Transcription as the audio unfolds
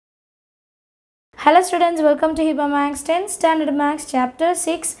Hello students, welcome to Hiba Max 10th Standard Max Chapter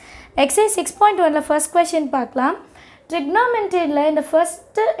 6 Exercise 6.1 la first question பார்க்கலாம். Trigonometry la இந்த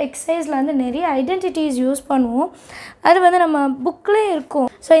first exercise la வந்து நிறைய identities use பண்ணுவோம். அது வந்து நம்ம bookல இருக்கும்.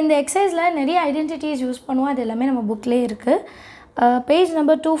 So இந்த exercise la நிறைய identities யூஸ் பண்ணுவோம். அது எல்லாமே நம்ம bookல இருக்கு. Page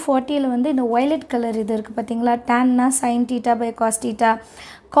number 240 ல வந்து இந்த violet color இது இருக்கு பாத்தீங்களா? Tan na sin theta by cos theta,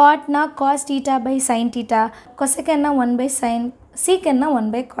 cot na cos theta by sin theta, cosecant na 1 by sin, secant na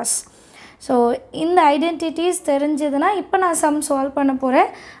 1 by cos. So இந்த identities தெரிஞ்சதுனா இப்போ நான் sum solve பண்ண போறேன்.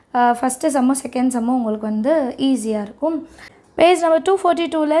 first sum second sum உங்களுக்கு வந்து ஈஸியா இருக்கும். Page number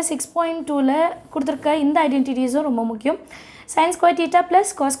 242 ல 6.2 ல கொடுத்திருக்க இந்த identities ரொம்ப முக்கியம். Sin square theta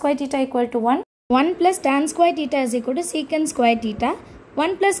plus cos square theta equal to 1. 1 plus tan square theta is equal to secant square theta.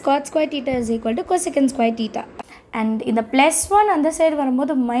 1 plus cot square theta is equal to cosecant square theta. And இந்த plus 1 அந்த side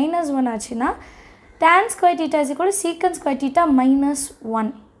வரும்போது minus 1 ஆச்சுனா tan square theta is equal to secant square theta minus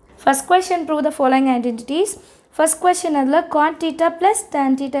 1. First question, prove the following identities. First question adla cot theta plus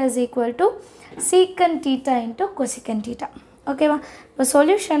tan theta is equal to secant theta into cosecant theta. Okay va? இப்போ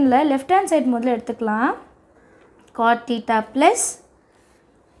solution la left hand side முதல்ல எடுத்துக்கலாம். Cot theta plus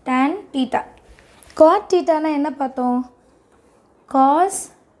tan theta. Cot theta na என்ன பார்த்தோம்? Cos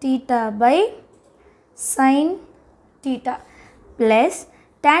theta by sin theta plus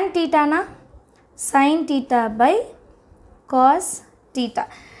tan theta na sin theta by cos theta.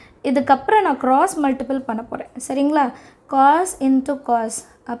 இதுக்கப்புறம் நான் cross multiple பண்ண போறேன் சரிங்களா cos into cos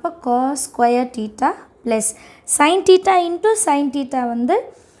அப்ப cos square theta plus sin theta into sin theta வந்து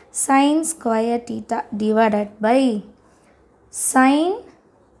sin square theta divided by sin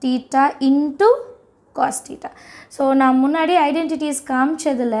theta into cos theta so நான் முன்னாடி identities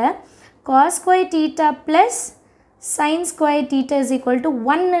காமிச்சதுல cos square theta plus sin square theta is equal to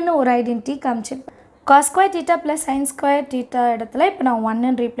 1 ன்னு ஒரு identity காமிச்சிருப்பேன் cos square theta plus sin square theta இடத்துல இப்போ நான் 1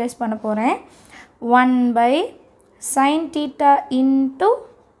 ன்னு replace பண்ண போறேன் 1 by sin theta into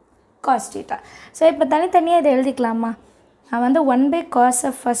cos theta so இப்போ தனித்தனியா இத எழுதிக்கலாமா நான் வந்து 1 by cos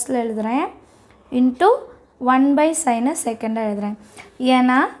firstல எழுதுறேன் into 1 by sin second எழுதுறேன்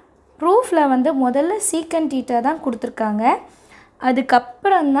ஏனா proofல வந்து முதல்ல secant theta தான் கொடுத்திருக்காங்க அதுக்கு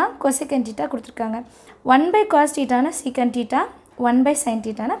அப்புறம் தான் cosecant theta கொடுத்திருக்காங்க 1 by cos theta னா secant theta 1 by sin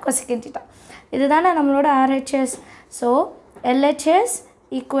theta னா cosecant theta இதுதானே நம்மளோட RHS so LHS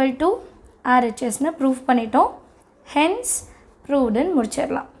equal to RHS னு prove பண்ணிட்டோம் hence proved ன்னு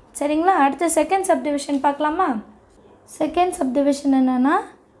முடிச்சிரலாம் சரிங்களா அடுத்து செகண்ட் சப்டிவிஷன் பார்க்கலாமா செகண்ட் சப்டிவிஷன் என்னன்னா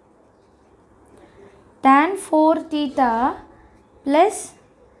tan 4 theta plus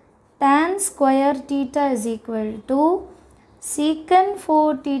tan square theta is equal to secant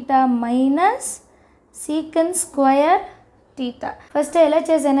 4 theta minus secant square theta first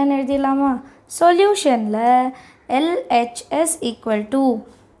LHS என்னன்னு எழுதிடலாமா சொல்யூஷன்ல LHS equal to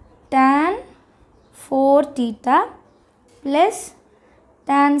tan 4 theta plus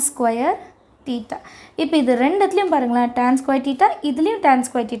tan square theta இப்போ இது ரெண்டுத்துலயும் பாருங்களா tan square theta இதுலயும் tan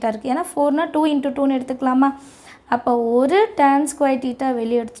square theta இருக்கு ஏனா 4 னா 2 into 2 ன்னு எடுத்துக்கலாமா அப்ப ஒரு tan square theta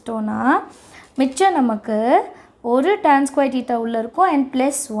வெளிய எடுத்துட்டோம்னா மிச்சம் நமக்கு ஒரு tan square theta உள்ள இருக்கும் and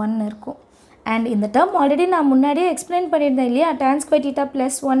plus 1 இருக்கும் and இந்த term already நான் முன்னாடியே explain பண்ணிருந்தேன் இல்லையா tan square theta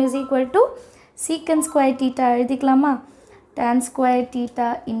plus 1 is equal to secant square theta எழுதிக்கலாமா tan square theta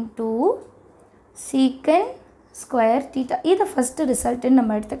into secant square theta இது first result ன்னு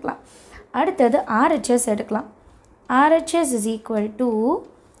நம்ம எடுத்துக்கலாம் அடுத்து RHS எடுக்கலாம் RHS is equal to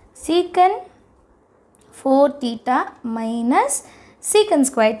secant 4 theta minus secant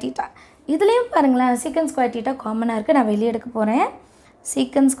square theta இதுலயும் பாருங்களா secant square theta காமனா இருக்கு நான் வெளிய எடுக்க போறேன்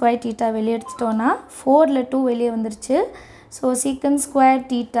secant square theta வெளிய எடுத்துட்டோம்னா 4 ல 2 வெளிய வந்துருச்சு so secant square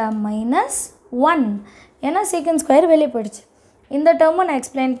theta minus 1 ஏனா secant square வெளிய போயிடுச்சு இந்த டேர்மை நான்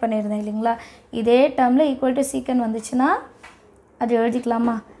எக்ஸ்பிளைன் பண்ணிருந்தேன் இல்லீங்களா இதே டேர்ம்ல equal to secant வந்துச்சுனா அது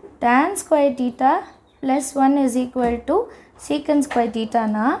எழுதிக்கலாமா tan square theta plus 1 is equal to secant square theta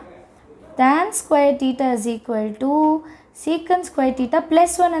னா tan square theta is equal to secant square theta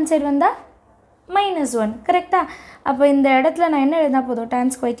plus 1 அந்த சைடு வந்தா minus 1 கரெக்ட்டா அப்ப இந்த இடத்துல நான் என்ன எழுதனா போதும் tan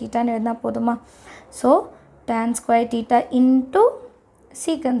square theta ன்னு எழுதனா போதுமா so tan square theta into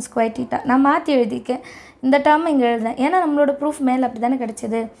secant square theta நான் மாத்தி எழுதிக்கேன் இந்த டேர்ம் இங்க எழுதுறேன் ஏனா நம்மளோட proof மேல அப்படி தான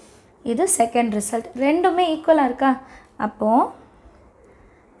கிடைச்சது இது செகண்ட் ரிசல்ட் ரெண்டுமே ஈக்குவலா இருக்கா அப்போ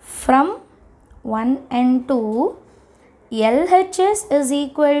from 1 and 2 LHS is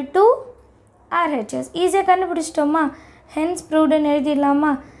equal to RHS ஈஸியா கண்டுபிடிச்சிட்டோமா hence proved ன்னு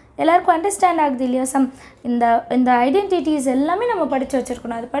எழுதிடலாமா எல்லாருக்கும் அண்டர்ஸ்டாண்ட் ஆகுது இல்லையா சம் இந்த ஐடென்டிட்டிஸ் எல்லாமே நம்ம படிச்சு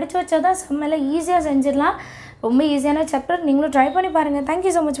வச்சிருக்கணும் அது படிச்சு வச்சாதான் சம் எல்லாம் ஈஸியா செஞ்சிரலாம் ரொம்ப ஈஸியான சாப்டர் நீங்களும் ட்ரை பண்ணி பாருங்க thank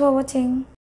you so much for watching